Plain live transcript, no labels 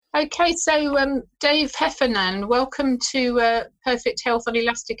Okay, so Dave Heffernan, welcome to Perfect Health on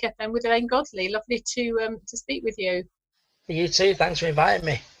Elastic FM with Elaine Godley. Lovely to speak with you. You too. Thanks for inviting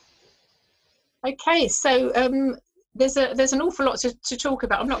me. Okay, so there's an awful lot to talk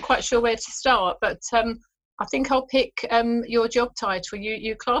about. I'm not quite sure where to start, but I think I'll pick your job title.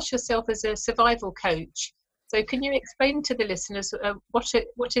 You class yourself as a survival coach. So can you explain to the listeners what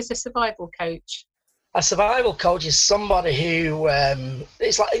is a survival coach? A survival coach is somebody who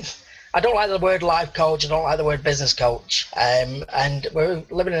it's like, I don't like the word life coach. I don't like the word business coach. And we're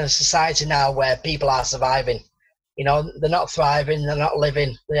living in a society now where people are surviving. You know, they're not thriving, they're not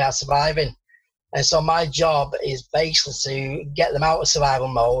living, they are surviving. And so my job is basically to get them out of survival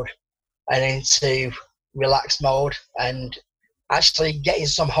mode and into relaxed mode, and actually getting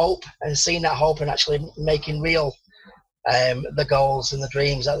some hope and seeing that hope and actually making real the goals and the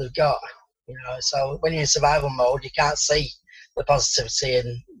dreams that they've got. You know, so when you're in survival mode, you can't see the positivity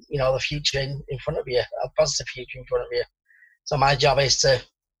and, you know, the future in front of you, a positive future in front of you. So my job is to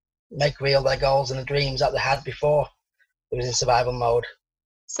make real their goals and the dreams that they had before it was in survival mode.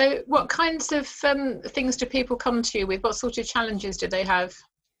 So what kinds of things do people come to you with? What sort of challenges do they have?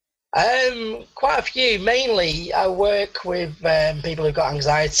 Quite a few. Mainly I work with people who've got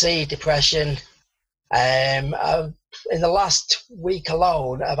anxiety, depression. In the last week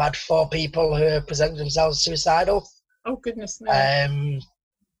alone, I've had 4 people who have presented themselves suicidal. Oh, goodness me. And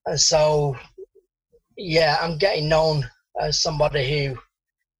so, yeah, I'm getting known as somebody who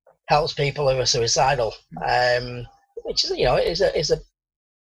helps people who are suicidal, which is, you know, is a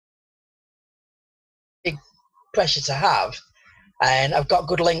big pressure to have. And I've got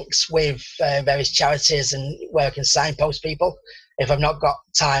good links with various charities and where I can signpost people if I've not got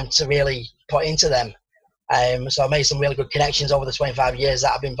time to really put into them. So I made some really good connections over the 25 years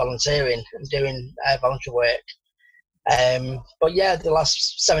that I've been volunteering and doing voluntary work. But yeah, the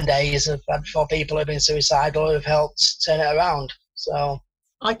last 7 days I've had 4 people who have been suicidal who have helped turn it around. So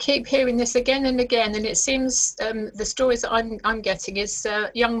I keep hearing this again and again, and it seems the stories that I'm getting is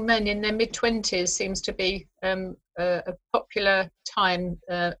young men in their mid-20s seems to be a popular time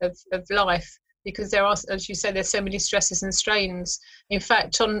of life, because there are, as you say, there's so many stresses and strains. In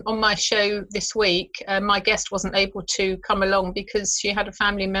fact, on my show this week, my guest wasn't able to come along because she had a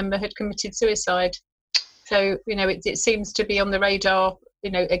family member had committed suicide. So, you know, it seems to be on the radar,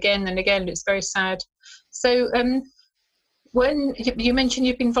 you know, again and again. It's very sad. So when you mentioned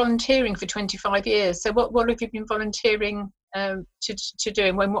you've been volunteering for 25 years, so what have you been volunteering to do,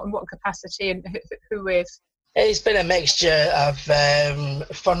 and what capacity, and who with? It's been a mixture of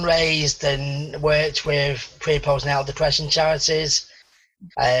fundraised and worked with pre- and post-natal depression charities.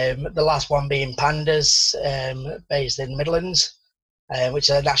 The last one being Pandas, based in the Midlands, which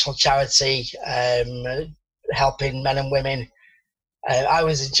is a national charity helping men and women. I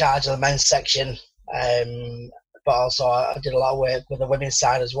was in charge of the men's section, but also I did a lot of work with the women's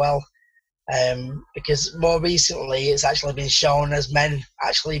side as well, because more recently it's actually been shown as men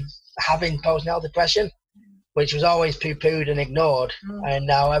actually having post-natal depression, which was always poo-pooed and ignored. And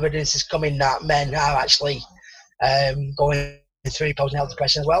now evidence is coming that men are actually going through post-natal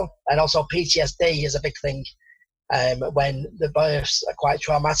depression as well. And also PTSD is a big thing when the births are quite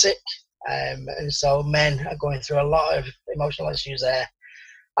traumatic. And so men are going through a lot of emotional issues there.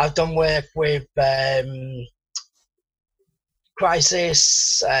 I've done work with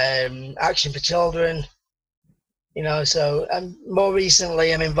Crisis, Action for Children, you know, so more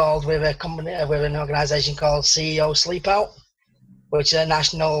recently I'm involved with a company, with an organisation called CEO Sleep Out, which is a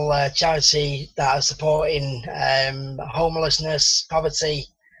national charity that is supporting homelessness, poverty,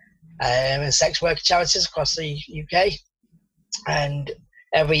 and sex worker charities across the UK. And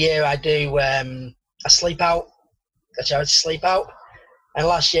every year I do a sleep out, a charity sleep out. And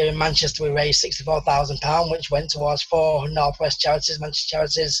last year in Manchester we raised £64,000, which went towards 4 Northwest charities, Manchester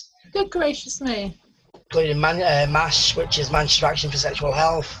charities. Good gracious me. Including MASH, which is Manchester Action for Sexual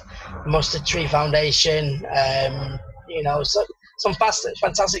Health, Mustard Tree Foundation, you know, so some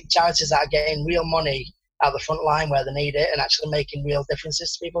fantastic charities that are getting real money at the front line where they need it and actually making real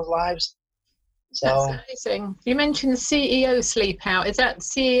differences to people's lives. So that's amazing. You mentioned the CEO Sleep Out. Is that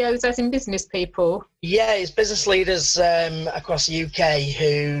CEOs as in business people? Yeah, it's business leaders across the UK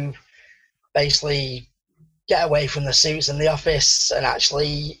who basically get away from the suits in the office and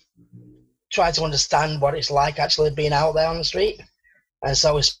actually try to understand what it's like actually being out there on the street. And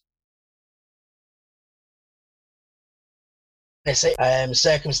so it's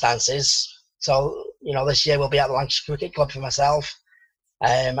circumstances. So, you know, this year we'll be at the Lancashire Cricket Club for myself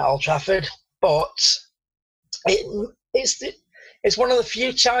at Old Trafford. But it's one of the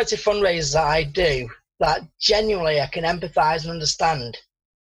few charity fundraisers that I do that genuinely I can empathise and understand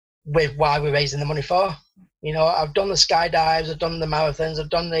with why we're raising the money for. You know, I've done the skydives, I've done the marathons, I've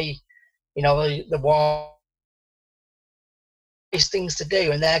done the walk, things to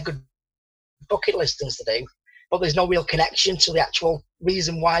do, and they're good bucket list things to do, but there's no real connection to the actual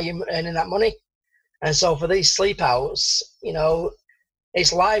reason why you're earning that money. And so for these sleep outs, you know,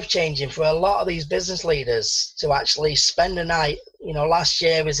 it's life changing for a lot of these business leaders to actually spend a night. You know, last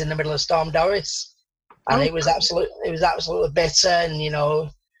year was in the middle of Storm Doris, and it was absolutely bitter, and you know,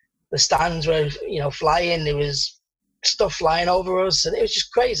 the stands were, you know, flying. There was stuff flying over us, and it was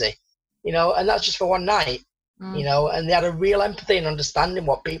just crazy, you know. And that's just for one night, you know. And they had a real empathy and understanding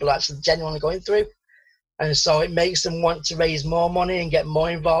what people are actually genuinely going through, and so it makes them want to raise more money and get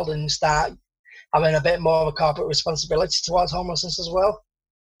more involved and start having a bit more of a corporate responsibility towards homelessness as well.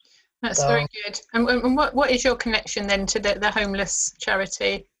 That's very good. And what is your connection then to the homeless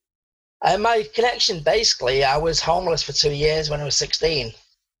charity? My connection, basically, I was homeless for 2 years when I was 16.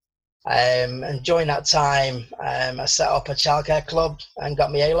 And during that time, I set up a childcare club and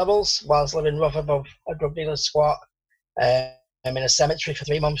got my A-levels whilst living rough above a drug dealer's squat. I'm in a cemetery for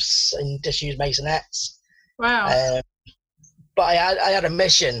 3 months in disused masonettes. Wow. But I had a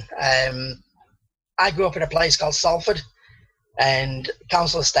mission. I grew up in a place called Salford, and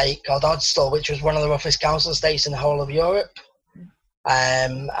council estate called Odstall, which was one of the roughest council estates in the whole of Europe.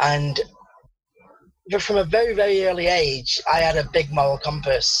 And from a very, very early age, I had a big moral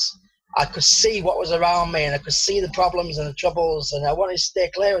compass. I could see what was around me, and I could see the problems and the troubles, and I wanted to stay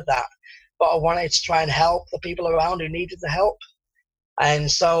clear of that. But I wanted to try and help the people around who needed the help.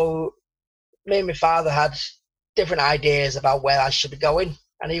 And so me and my father had different ideas about where I should be going.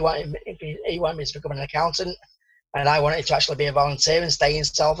 And he wanted me to become an accountant, and I wanted to actually be a volunteer and stay in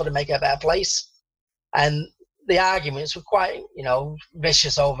Salford and make it a better place. And the arguments were quite, you know,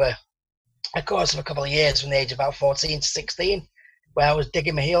 vicious over a course of a couple of years from the age of about 14 to 16, where I was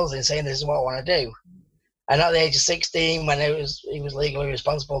digging my heels in saying this is what I want to do. And at the age of 16, when he was legally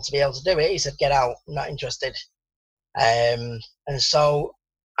responsible to be able to do it, he said, "Get out, I'm not interested." And so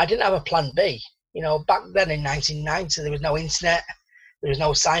I didn't have a plan B. You know, back then in 1990, there was no internet. There was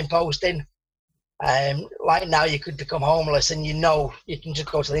no signposting. Like now, you could become homeless, and you know you can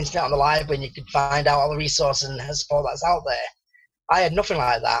just go to the internet on the library and you could find out all the resources and support that's out there. I had nothing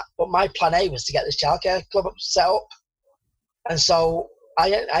like that, but my plan A was to get this childcare club set up. And so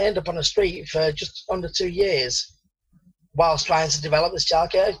I ended up on the street for just under 2 years whilst trying to develop this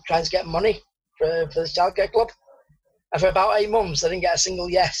childcare, trying to get money for this childcare club. And for about 8 months, I didn't get a single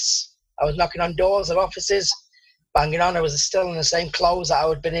yes. I was knocking on doors of offices, banging on. I was still in the same clothes that I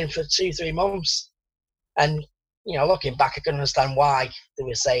had been in for 2-3 months. And, you know, looking back, I can understand why they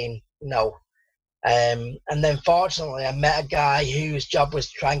were saying no. And then fortunately, I met a guy whose job was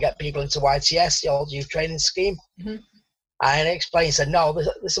to try and get people into YTS, the old youth training scheme. Mm-hmm. And he explained, said, "No, this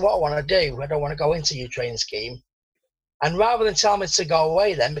is what I want to do. I don't want to go into youth training scheme." And rather than tell me to go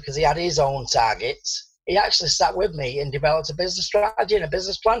away then, because he had his own targets, he actually sat with me and developed a business strategy and a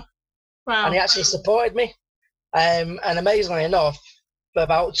business plan. Wow. And he actually supported me. And amazingly enough, for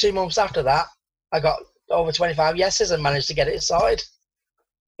about 2 months after that, I got over 25 yeses and managed to get it sorted.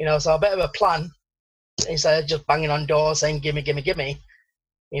 You know, so a bit of a plan instead of just banging on doors saying, "Gimme, gimme, gimme."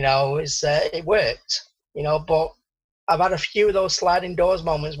 You know, it worked, you know, but I've had a few of those sliding doors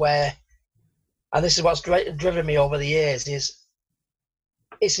moments where, and this is what's driven me over the years, is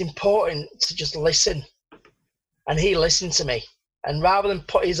it's important to just listen. And he listened to me. And rather than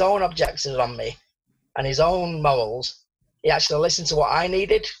put his own objectives on me and his own morals, he actually listened to what I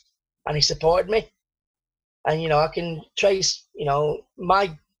needed, and he supported me. And, you know, I can trace, you know,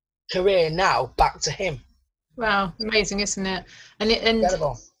 my career now back to him. Wow, amazing, isn't it? And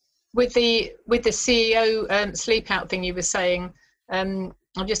incredible. With the CEO sleep out thing you were saying, I'm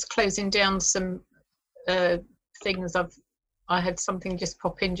just closing down some things. I had something just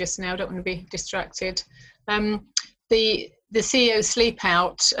pop in just now. I don't want to be distracted. The CEO sleep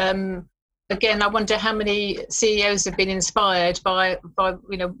out. Again, I wonder how many CEOs have been inspired by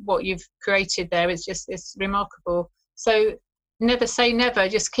you know what you've created there. It's remarkable. So never say never.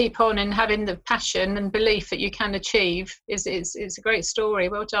 Just keep on, and having the passion and belief that you can achieve is a great story.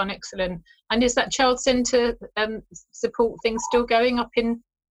 Well done, excellent. And is that child centre support thing still going up in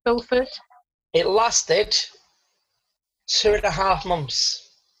Belford? It lasted 2.5 months.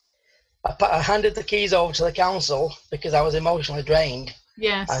 I handed the keys over to the council because I was emotionally drained.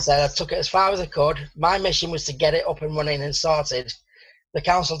 Yes. I said I took it as far as I could. My mission was to get it up and running and sorted. The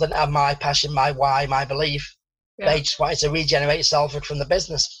council didn't have my passion, my why, my belief. Yeah. They just wanted to regenerate Salford from the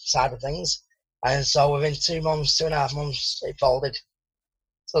business side of things. And so within 2.5 months, it folded.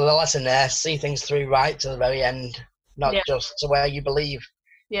 So the lesson there, see things through right to the very end, not just to where you believe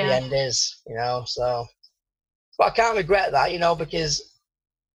the end is, so. But I can't regret that, because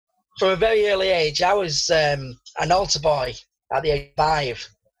from a very early age, I was an altar boy at the age of 5.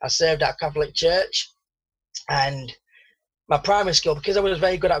 I served at a Catholic church, and my primary school, because I was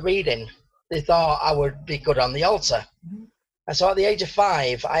very good at reading, they thought I would be good on the altar. Mm-hmm. And so at the age of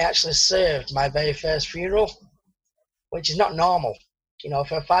 5, I actually served my very first funeral, which is not normal,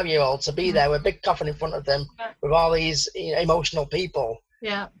 for a 5-year-old to be there with a big coffin in front of them with all these emotional people.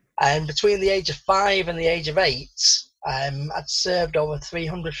 Yeah. And between the age of 5 and the age of 8, I'd served over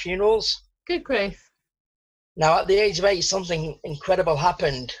 300 funerals. Good grief. Now, at the age of 8, something incredible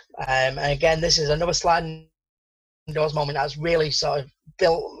happened. And again, this is another sliding doors moment that's really sort of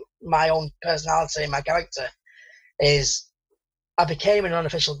built my own personality and my character, is I became an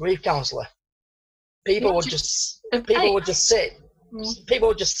unofficial grief counsellor. People would just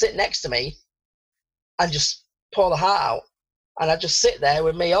sit next to me and just pour the heart out. And I'd just sit there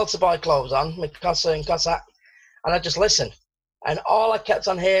with my altar boy clothes on, my Kosa and Cossack, and I'd just listen. And all I kept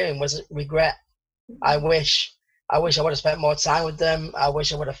on hearing was regret. I wish I would have spent more time with them. I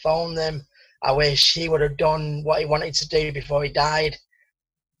wish I would have phoned them. I wish he would have done what he wanted to do before he died.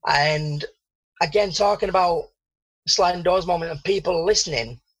 And again, talking about sliding doors moment and people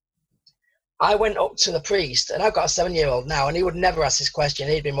listening, I went up to the priest, and I've got a 7-year-old now, and he would never ask this question.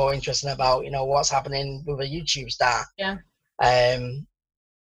 He'd be more interested about, what's happening with a YouTube star. Yeah.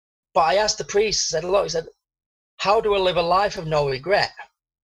 But I asked the priest, he said, how do I live a life of no regret?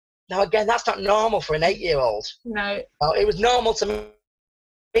 Now, again, that's not normal for an 8-year-old. No. Well, it was normal to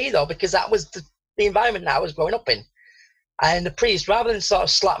me, though, because that was the environment that I was growing up in. And the priest, rather than sort of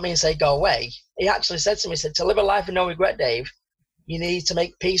slap me and say, go away, he actually said to me, to live a life of no regret, Dave, you need to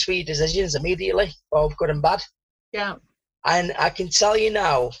make peace with your decisions immediately, both good and bad. Yeah. And I can tell you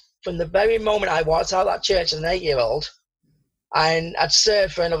now, from the very moment I walked out of that church as an 8-year-old, and I'd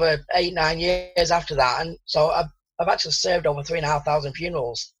served for another 8-9 years after that, and so I've actually served over 3,500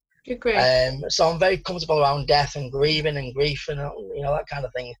 funerals. Good grief. So I'm very comfortable around death and grieving and grief and that kind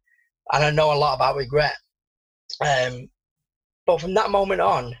of thing, and I know a lot about regret. But from that moment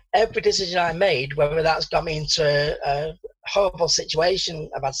on, every decision I made, whether that's got me into a horrible situation,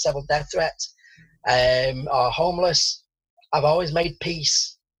 I've had several death threats, or homeless, I've always made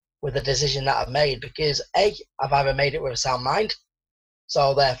peace with the decision that I've made, because I've either made it with a sound mind,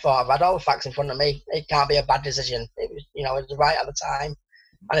 so therefore I've had all the facts in front of me. It can't be a bad decision. It was, it was right at the time.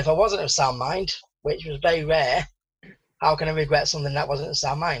 And if I wasn't of sound mind, which was very rare, how can I regret something that wasn't of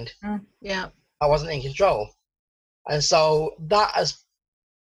sound mind? Yeah. I wasn't in control. And so that has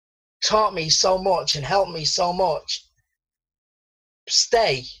taught me so much and helped me so much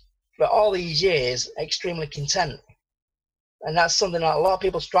stay for all these years extremely content. And that's something that a lot of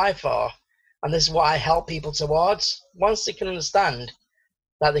people strive for. And this is what I help people towards. Once they can understand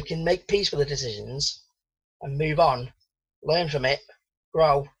that they can make peace with the decisions and move on, learn from it,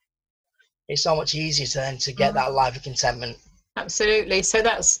 grow, it's so much easier to get that life of contentment. Absolutely. So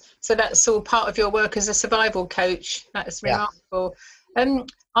that's all part of your work as a survival coach. That's remarkable. Yeah.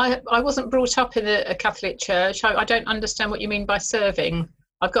 I wasn't brought up in a Catholic church. I don't understand what you mean by serving.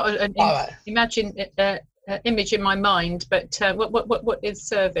 I've got an image in my mind, but what is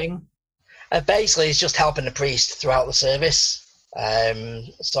serving? Basically, it's just helping the priest throughout the service.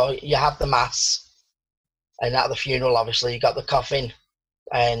 So you have the mass, and at the funeral, obviously, you got the coffin,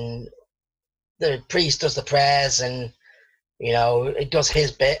 and the priest does the prayers, and it does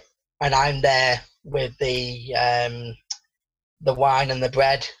his bit, and I'm there with the wine and the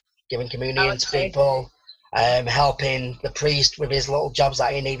bread, giving communion to people, helping the priest with his little jobs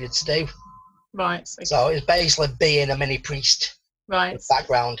that he needed to do. Right. So it's basically being a mini priest. Right. With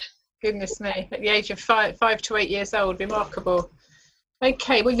background. Goodness me, at the age of 5 to 8 years old, remarkable.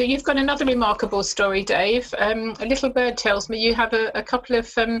 Okay, well, you've got another remarkable story, Dave. A little bird tells me you have a couple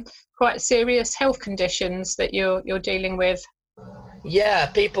of quite serious health conditions that you're dealing with. Yeah,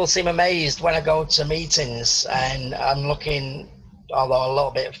 people seem amazed when I go to meetings, and I'm looking, although a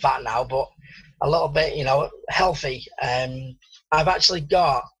little bit fat now, but a little bit, healthy. I've actually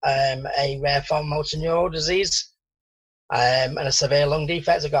got a rare form of motor neuron disease and a severe lung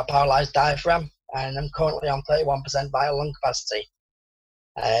defect. I've got a paralysed diaphragm, and I'm currently on 31% vital lung capacity.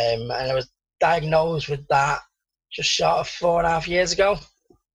 And I was diagnosed with that just short of 4.5 years ago.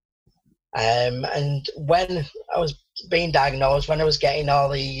 And when I was being diagnosed, when I was getting all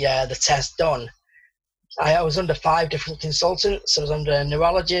the tests done, I was under 5 different consultants. I was under a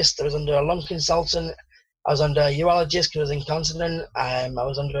neurologist, I was under a lung consultant, I was under a urologist because I was incontinent, I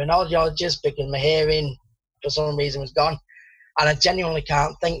was under an audiologist because my hearing for some reason was gone, and I genuinely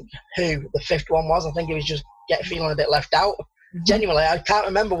can't think who the 5th one was. I think it was just feeling a bit left out. Genuinely, I can't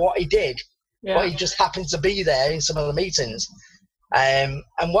remember what he did, Yeah. but he just happened to be there in some of the meetings. And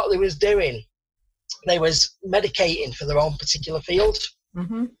what they was doing, they was medicating for their own particular field.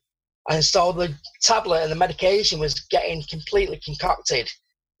 Mm-hmm. And so the tablet and the medication was getting completely concocted,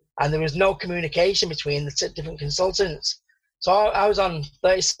 and there was no communication between the different consultants. So I was on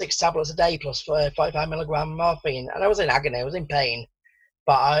 36 tablets a day plus 45 milligram morphine, and I was in agony, I was in pain.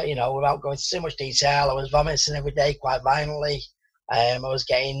 But without going into too much detail, I was vomiting every day quite violently. I was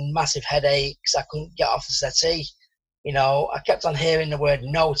getting massive headaches. I couldn't get off the settee. I kept on hearing the word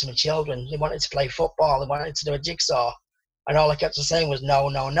no to my children. They wanted to play football. They wanted to do a jigsaw. And all I kept on saying was no,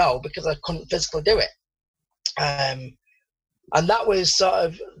 no, no, because I couldn't physically do it. And that was sort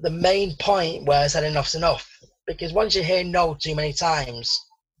of the main point where I said enough's enough. Because once you hear no too many times,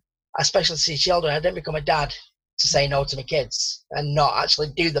 especially to children, I didn't become a dad to say no to my kids and not actually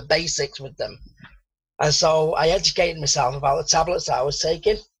do the basics with them. And so I educated myself about the tablets that I was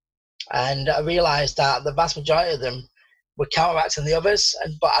taking, and I realised that the vast majority of them were counteracting the others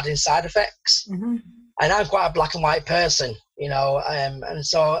but adding side effects. Mm-hmm. And I'm quite a black and white person, and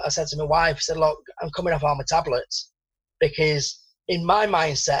so I said to my wife, I said, look, I'm coming off all my tablets, because in my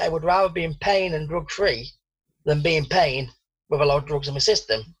mindset, I would rather be in pain and drug-free than be in pain with a load of drugs in my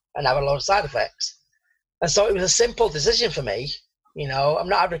system and have a load of side effects. And so it was a simple decision for me. I'm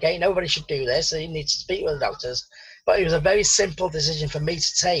not advocating nobody should do this, so you need to speak with the doctors. But it was a very simple decision for me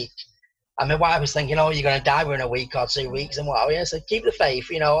to take. And my wife was thinking, oh, you're going to die within a week or 2 weeks. And what? I said, keep the faith.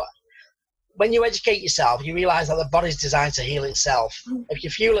 When you educate yourself, you realise that the body's designed to heal itself. If you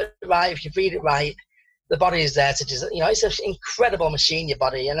fuel it right, if you feed it right, the body is there to it's an incredible machine, your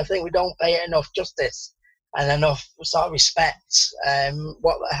body. And I think we don't pay it enough justice and enough sort of respect.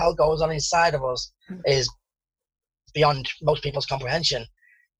 What the hell goes on inside of us is beyond most people's comprehension.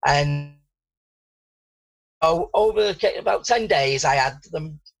 And over about 10 days, I had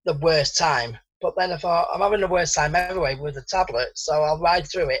the worst time. But then I thought, I'm having the worst time anyway with the tablet, so I'll ride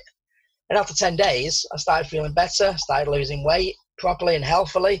through it. And after 10 days, I started feeling better, started losing weight properly and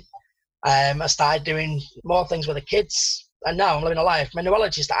healthily. I started doing more things with the kids. And now I'm living a life. My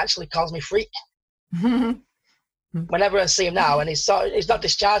neurologist actually calls me freak. Whenever I see him now, and he's not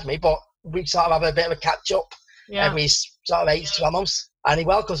discharged me, but we sort of have a bit of a catch up every sort of 8 to 12 months. And he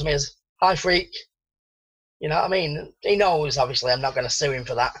welcomes me as, hi, freak. You know what I mean? He knows, obviously, I'm not going to sue him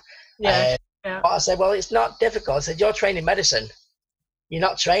for that. But I said, well, it's not difficult. I said, you're trained in medicine. You're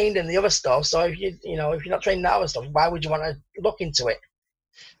not trained in the other stuff. So if you're not trained in that other stuff, why would you want to look into it?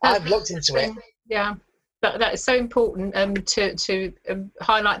 I've looked into it. Yeah, that is so important to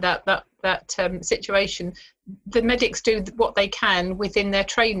highlight that situation. The medics do what they can within their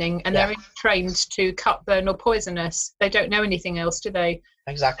training, and they're trained to cut, burn, or poison us. They don't know anything else, do they?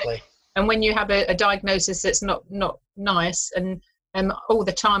 Exactly. And when you have a diagnosis that's not nice, and all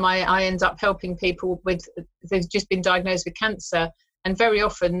the time I end up helping people they've just been diagnosed with cancer, and very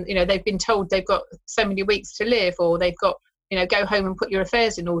often, they've been told they've got so many weeks to live, or they've got, go home and put your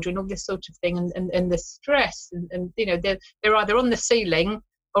affairs in order and all this sort of thing, and the stress, and they're either on the ceiling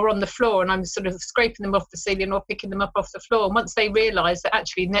or on the floor, and I'm sort of scraping them off the ceiling or picking them up off the floor. And once they realise that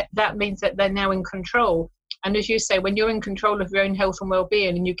actually that means that they're now in control. And as you say, when you're in control of your own health and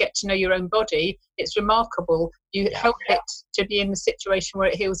well-being, and you get to know your own body, it's remarkable. You help it to be in the situation where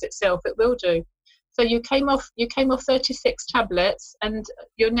it heals itself. It will do. So you came off 36 tablets, and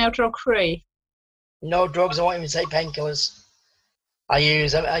you're now drug-free. No drugs. I won't even take painkillers. I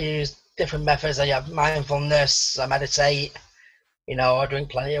use different methods. I have mindfulness. I meditate. I drink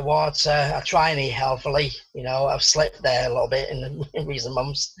plenty of water. I try and eat healthily. I've slipped there a little bit in recent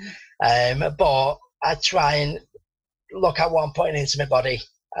months, but I try and look at what I'm putting into my body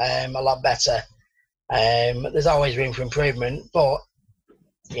a lot better. There's always room for improvement, but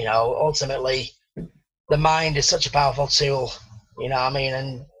ultimately, the mind is such a powerful tool. You know what I mean?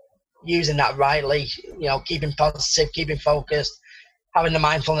 And using that rightly, keeping positive, keeping focused, having the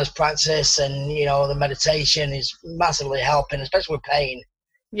mindfulness practice, and the meditation is massively helping, especially with pain.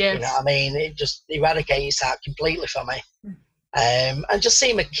 Yes. You know what I mean? It just eradicates that completely for me. And just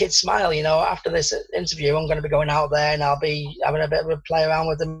seeing my kids smile, after this interview, I'm going to be going out there and I'll be having a bit of a play around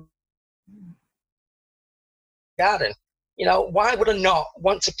with them garden. Why would I not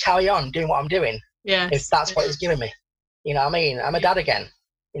want to carry on doing what I'm doing? If that's what it's giving me. You know what I mean? I'm a dad again.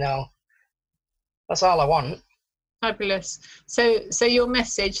 That's all I want. Fabulous. So your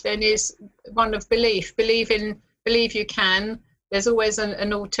message then is one of belief. Believe you can. There's always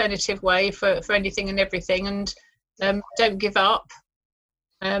an alternative way for anything and everything, and don't give up,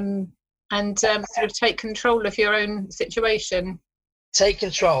 and sort of take control of your own situation. Take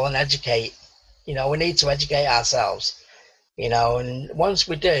control and educate. We need to educate ourselves. And once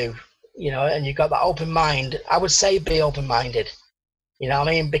we do, and you've got that open mind, I would say be open-minded,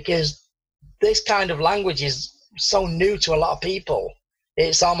 because this kind of language is so new to a lot of people.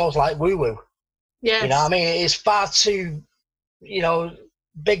 It's almost like woo-woo. Yes. It's far too,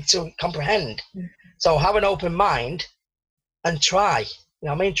 big to comprehend. So have an open mind and try.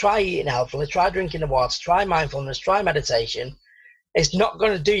 Try eating healthily, try drinking the water, try mindfulness, try meditation. It's not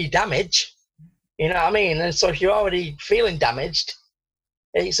going to do you damage. And so if you're already feeling damaged,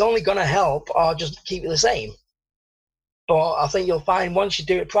 it's only going to help or just keep you the same. But I think you'll find once you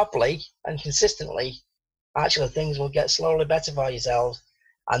do it properly and consistently, actually things will get slowly better for yourselves.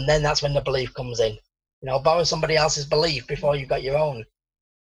 And then that's when the belief comes in. Borrow somebody else's belief before you've got your own.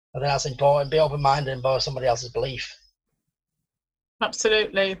 I think that's important. Be open-minded and borrow somebody else's belief.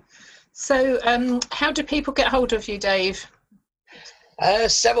 Absolutely. So how do people get hold of you, Dave?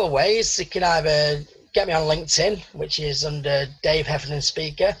 Several ways. You can either get me on LinkedIn, which is under Dave Heffernan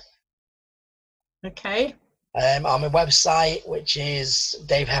Speaker. Okay. On my website, which is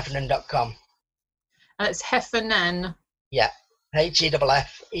daveheffernan.com. It's Heffernan. Yeah, Heffernan.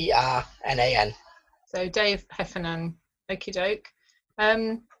 So Dave Heffernan. Okie doke.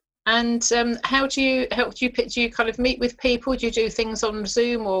 How do you kind of meet with people? Do you do things on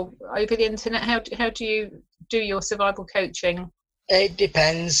Zoom or over the internet? How do you do your survival coaching? It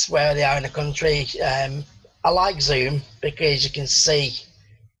depends where they are in the country. I like Zoom because you can see,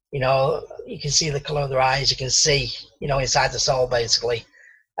 you can see the colour of their eyes. You can see, inside the soul, basically.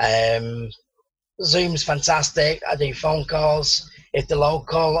 Zoom's fantastic. I do phone calls if they're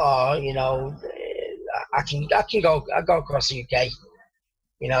local, or I go across the UK.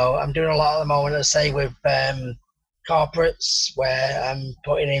 I'm doing a lot at the moment, I say, with corporates where I'm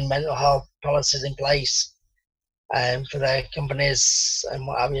putting in mental health policies in place for their companies and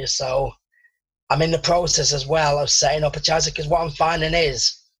what have you. So I'm in the process as well of setting up a charity, because what I'm finding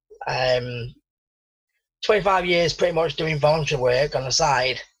is 25 years pretty much doing voluntary work on the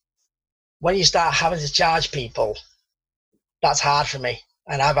side. When you start having to charge people, that's hard for me.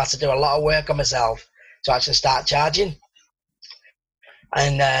 And I've had to do a lot of work on myself to actually start charging.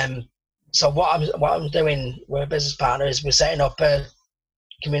 And so what I'm doing with a business partner is we're setting up a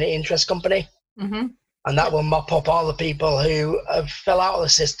community interest company. Mm-hmm. And that will mop up all the people who have fell out of the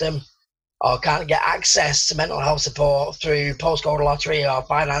system or can't get access to mental health support through postcode lottery or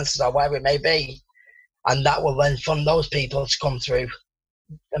finances or whatever it may be. And that will then fund those people to come through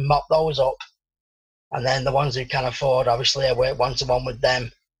and mop those up. And then the ones who can afford, obviously, I work one-to-one with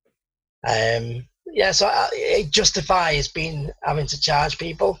them. So it justifies having to charge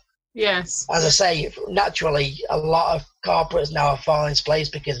people. Yes. As I say, naturally, a lot of corporates now are falling into place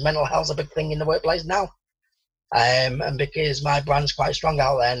because mental health is a big thing in the workplace now. And because my brand's quite strong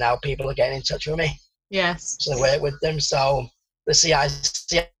out there now, people are getting in touch with me. Yes. So I work with them. So the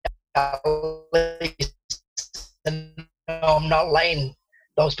CIC, I'm not letting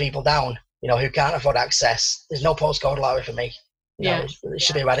those people down, who can't afford access. There's no postcode lottery for me. It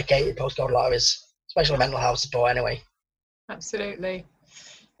should be eradicated, postcode lotteries, especially mental health support anyway. Absolutely.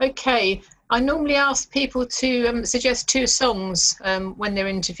 Okay. I normally ask people to suggest 2 songs when they're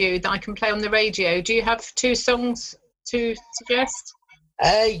interviewed that I can play on the radio. Do you have 2 songs to suggest?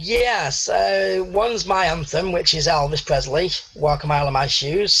 Yes. One's my anthem, which is Elvis Presley, Walk a Mile in My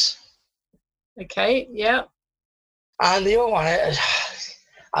Shoes. Okay, yeah. And the other one,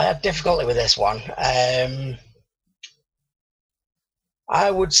 I had difficulty with this one.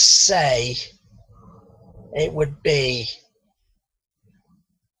 I would say it would be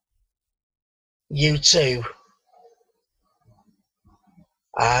U2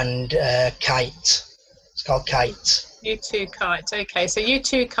 and Kite. It's called Kite. U2 Kite. Okay, so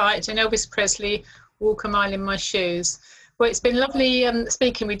U2 Kite and Elvis Presley, Walk a Mile in My Shoes. Well, it's been lovely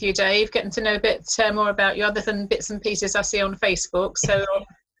speaking with you, Dave, getting to know a bit more about you other than bits and pieces I see on Facebook. So I'll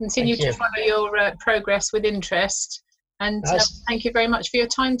continue to follow your progress with interest. And thank you very much for your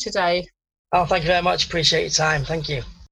time today. Oh, thank you very much. Appreciate your time. Thank you.